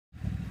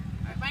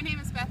My name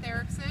is Beth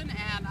Erickson,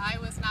 and I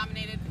was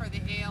nominated for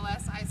the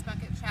ALS Ice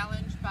Bucket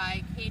Challenge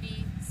by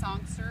Katie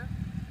Songster.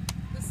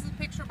 This is a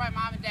picture of my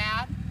mom and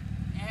dad,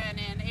 and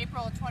in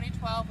April of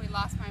 2012 we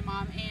lost my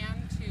mom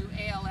Ann to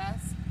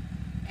ALS,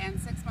 and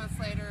 6 months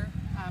later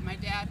my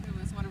dad, who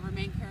was one of her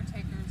main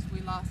caretakers, we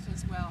lost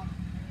as well.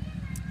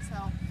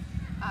 So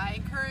I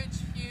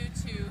encourage you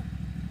to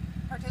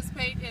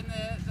participate in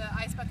the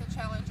Ice Bucket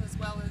Challenge as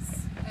well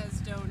as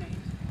donate.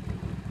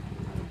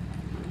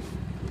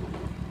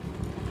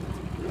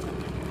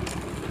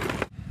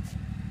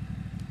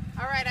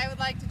 Alright, I would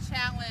like to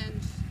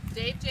challenge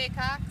Dave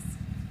Jaycox,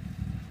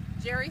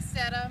 Jerry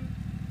Stedham,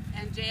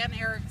 and Jan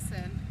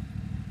Erickson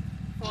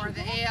for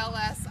the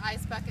ALS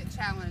Ice Bucket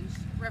Challenge,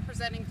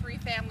 representing 3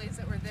 families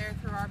that were there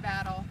through our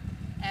battle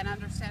and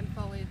understand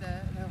fully the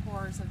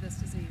horrors of this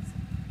disease.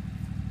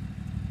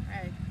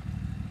 All right.